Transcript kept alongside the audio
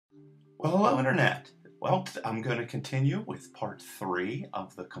Well, hello, Internet. Well, I'm going to continue with part 3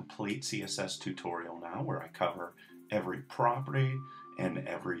 of the complete CSS tutorial now, where I cover every property and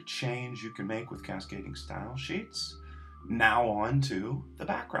every change you can make with cascading style sheets. Now on to the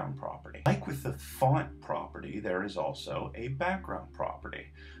background property. Like with the font property, there is also a background property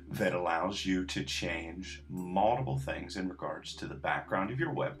that allows you to change multiple things in regards to the background of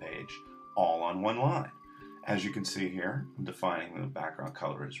your web page, all on one line. As you can see here, I'm defining the background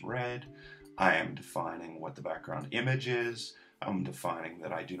color is red. I am defining what the background image is. I'm defining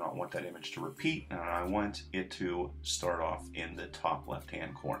that I do not want that image to repeat, and I want it to start off in the top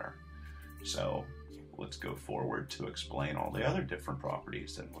left-hand corner. So let's go forward to explain all the other different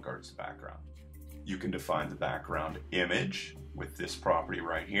properties in regards to background. You can define the background image with this property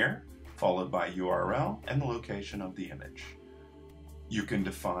right here, followed by URL and the location of the image. You can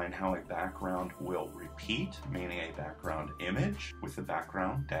define how a background will repeat, meaning a background image with the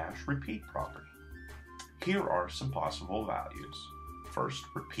background-repeat property. Here are some possible values. First,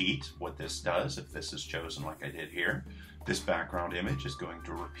 repeat, what this does. If this is chosen like I did here, this background image is going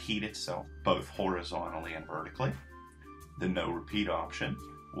to repeat itself both horizontally and vertically. The no repeat option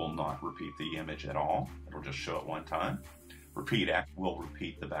will not repeat the image at all. It'll just show it one time. Repeat X will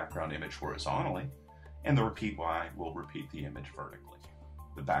repeat the background image horizontally, and the repeat Y will repeat the image vertically.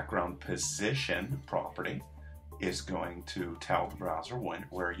 The background position property is going to tell the browser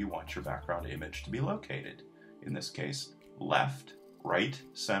where you want your background image to be located. In this case, left, right,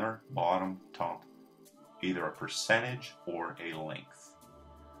 center, bottom, top, either a percentage or a length.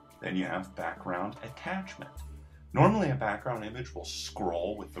 Then you have background attachment. Normally a background image will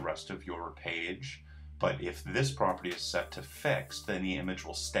scroll with the rest of your page, but if this property is set to fixed, then the image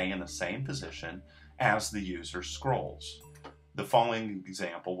will stay in the same position as the user scrolls. The following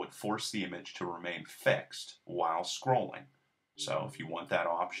example would force the image to remain fixed while scrolling. So if you want that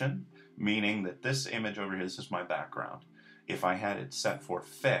option, meaning that this image over here, this is my background. If I had it set for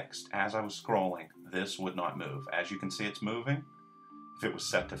fixed, as I was scrolling, this would not move. As you can see, it's moving. If it was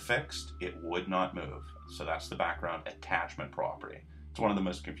set to fixed, it would not move. So that's the background attachment property. It's one of the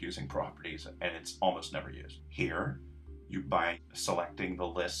most confusing properties, and it's almost never used. Here, by selecting the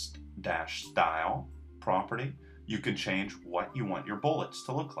list-style property, you can change what you want your bullets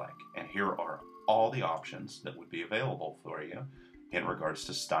to look like. And here are all the options that would be available for you in regards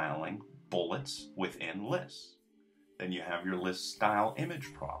to styling bullets within lists. Then you have your list style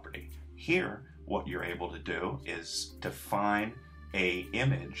image property. Here, what you're able to do is define an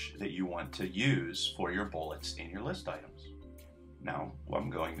image that you want to use for your bullets in your list items. Now, I'm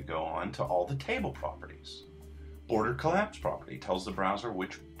going to go on to all the table properties. Border collapse property tells the browser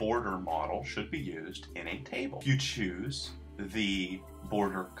which border model should be used in a table. If you choose the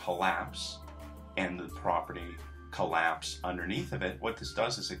border collapse and the property collapse underneath of it, what this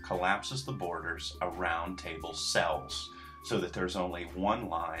does is it collapses the borders around table cells so that there's only one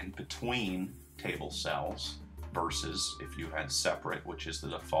line between table cells versus if you had separate, which is the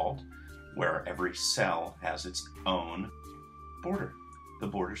default, where every cell has its own border. The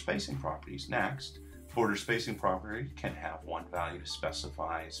border spacing properties. Next, border spacing property can have one value to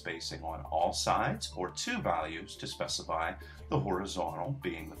specify spacing on all sides, or two values to specify the horizontal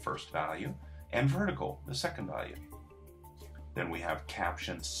being the first value and vertical the second value. Then we have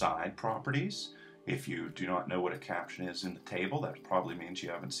caption side properties. If you do not know what a caption is in the table, that probably means you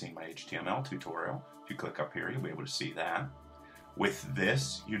haven't seen my HTML tutorial. If you click up here, you'll be able to see that. With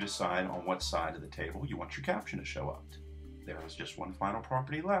this, you decide on what side of the table you want your caption to show up. There is just one final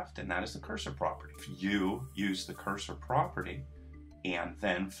property left, and that is the cursor property. If you use the cursor property and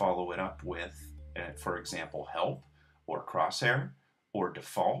then follow it up with, for example, help or crosshair or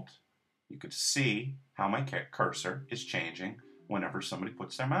default, you could see how my cursor is changing whenever somebody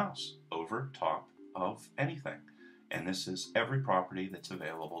puts their mouse over top of anything. And this is every property that's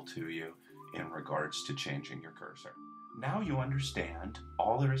available to you in regards to changing your cursor. Now you understand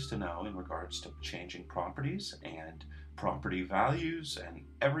all there is to know in regards to changing properties and property values and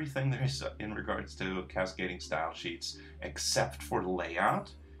everything there is in regards to cascading style sheets except for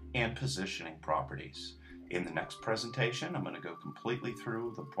layout and positioning properties. In the next presentation, I'm going to go completely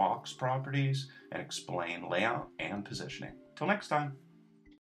through the box properties and explain layout and positioning. Till next time.